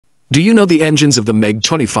Do you know the engines of the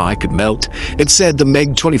MiG-25 could melt? It said the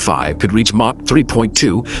MiG-25 could reach Mach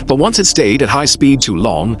 3.2, but once it stayed at high speed too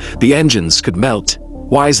long, the engines could melt.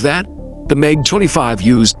 Why is that? The MiG-25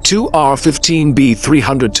 used two R-15B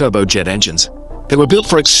 300 turbojet engines. They were built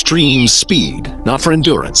for extreme speed, not for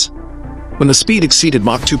endurance. When the speed exceeded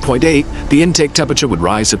Mach 2.8, the intake temperature would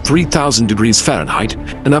rise to 3,000 degrees Fahrenheit,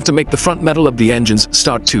 enough to make the front metal of the engines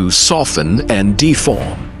start to soften and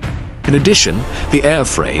deform. In addition, the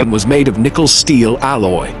airframe was made of nickel steel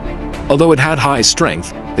alloy. Although it had high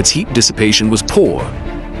strength, its heat dissipation was poor.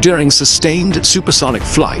 During sustained supersonic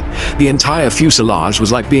flight, the entire fuselage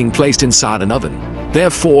was like being placed inside an oven.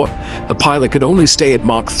 Therefore, a pilot could only stay at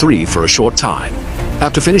Mach 3 for a short time.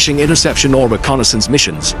 After finishing interception or reconnaissance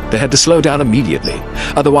missions, they had to slow down immediately.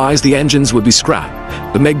 Otherwise, the engines would be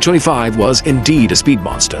scrapped. The MiG-25 was indeed a speed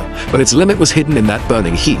monster, but its limit was hidden in that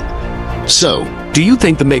burning heat. So, do you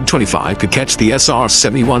think the MiG-25 could catch the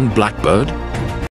SR-71 Blackbird?